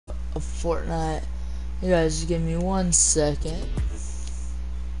of Fortnite. You guys just give me 1 second.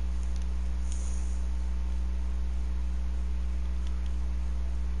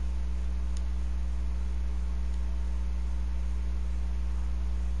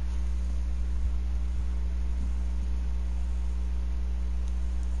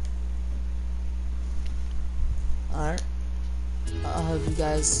 Alright. I hope you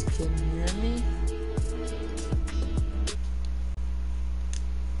guys can hear me.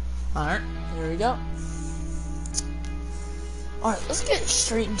 Alright, here we go. Alright, let's get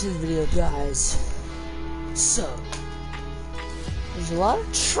straight into the video, guys. So, there's a lot of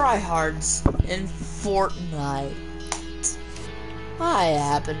tryhards in Fortnite. I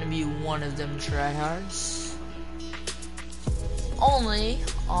happen to be one of them tryhards. Only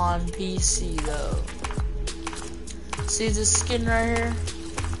on PC, though. See this skin right here?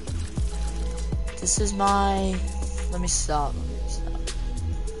 This is my... Let me stop.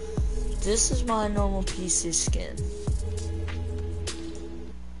 This is my normal PC skin.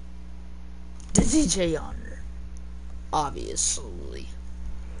 The DJ yonder. Obviously.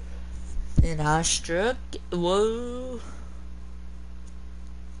 And I struck... Whoa.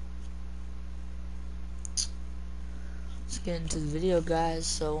 Let's get into the video, guys.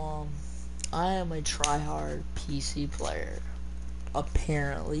 So, I am a tryhard PC player.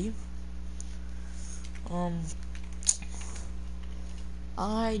 Apparently.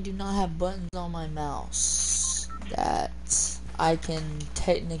 I do not have buttons on my mouse that I can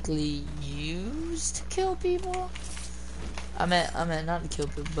technically use to kill people. I meant not to kill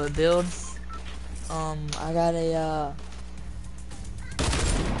people, but build. I got a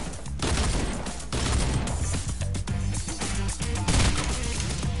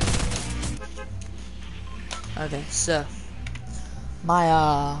okay, so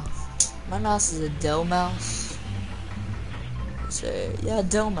my mouse is a Dell mouse. So yeah,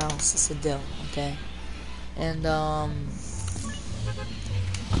 Dell mouse. It's a Dell, okay. And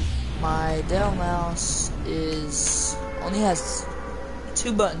my Dell mouse only has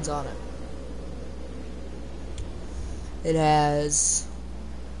 2 buttons on it. It has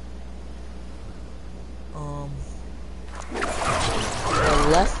the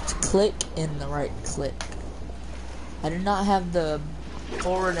left click and the right click. I do not have the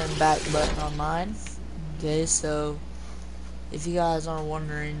forward and back button on mine. Okay, so if you guys are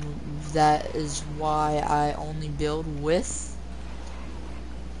wondering, that is why I only build with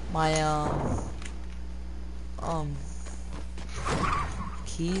my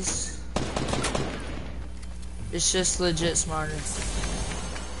keys. It's just legit smarter.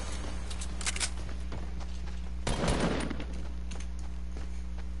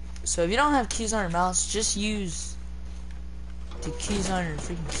 So if you don't have keys on your mouse, just use the keys on your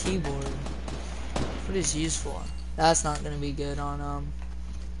freaking keyboard. That's what it's used for. That's not gonna be good on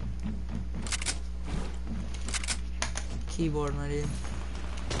keyboard, my dude.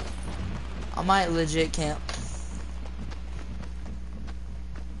 I might legit camp.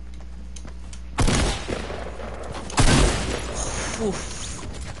 Oof.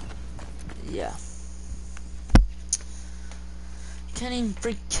 Yeah. Can't even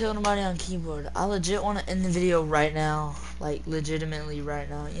freak kill nobody on keyboard. I legit want to end the video right now. Like, legitimately right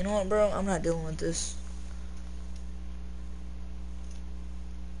now. You know what, bro? I'm not dealing with this.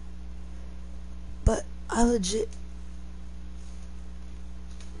 But I legit...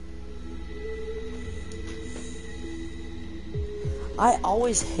 I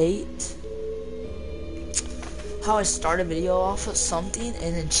always hate how I start a video off of something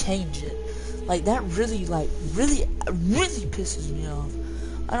and then change it. Like, that really pisses me off.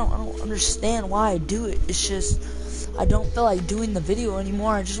 I don't understand why I do it. It's just I don't feel like doing the video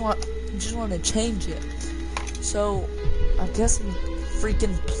anymore. I just want to change it. So I guess I'm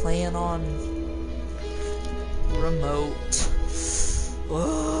freaking playing on remote.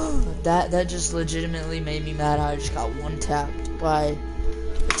 That just legitimately made me mad. I just got one tapped by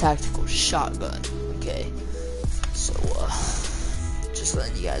a tactical shotgun. Okay, so just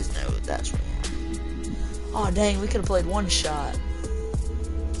letting you guys know that's wrong. Oh dang, we could have played one shot.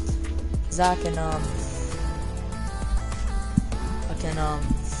 Cause I can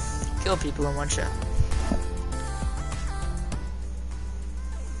kill people in one shot.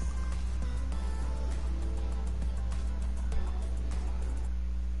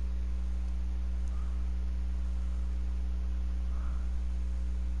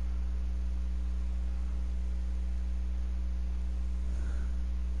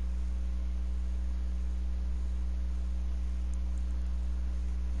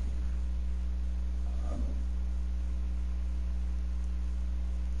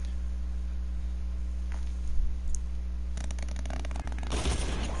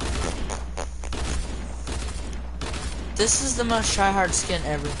 This is the most tryhard skin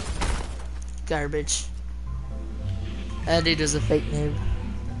ever. Garbage. That dude is a fake noob.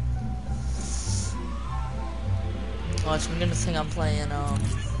 Watch, I'm gonna think I'm playing,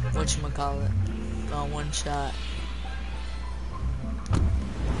 whatchamacallit, one shot.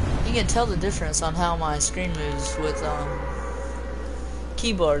 You can tell the difference on how my screen moves with,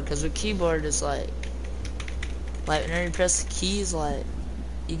 keyboard, because with keyboard it's like whenever you press the keys, like,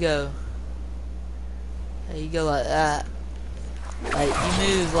 you go like that. Like, you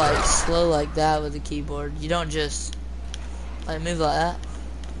move, like, slow like that with the keyboard. You don't just, like, move like that.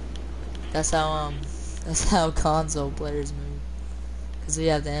 That's how console players move. Because we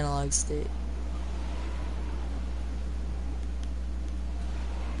have the analog stick.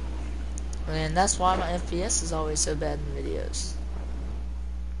 And that's why my FPS is always so bad in videos.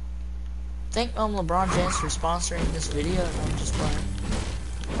 Thank LeBron James for sponsoring this video, and I'm just playing.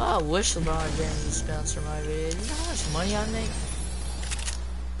 Well, I wish LeBron James would sponsor my video. You know how much money I make?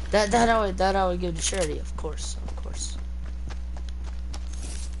 That I would give to charity, of course, of course.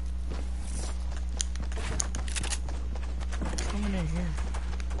 Coming in here.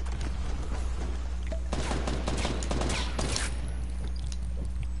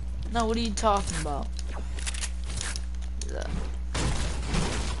 No, what are you talking about?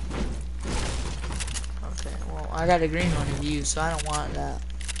 Okay, well, I got a green one of you, so I don't want that.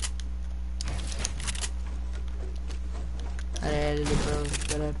 I added it both,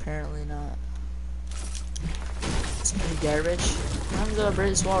 but apparently not. It's pretty garbage. I'm gonna go break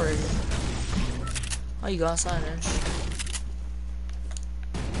this wall right here. Oh, you go outside, Inch.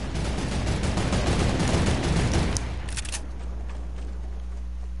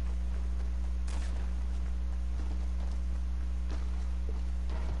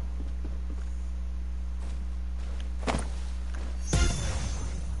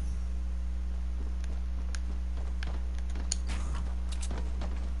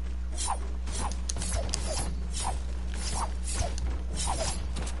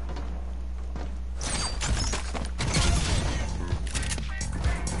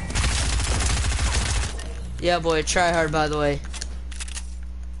 Yeah, boy, Tryhard, by the way.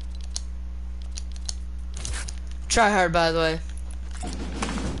 Tryhard, by the way.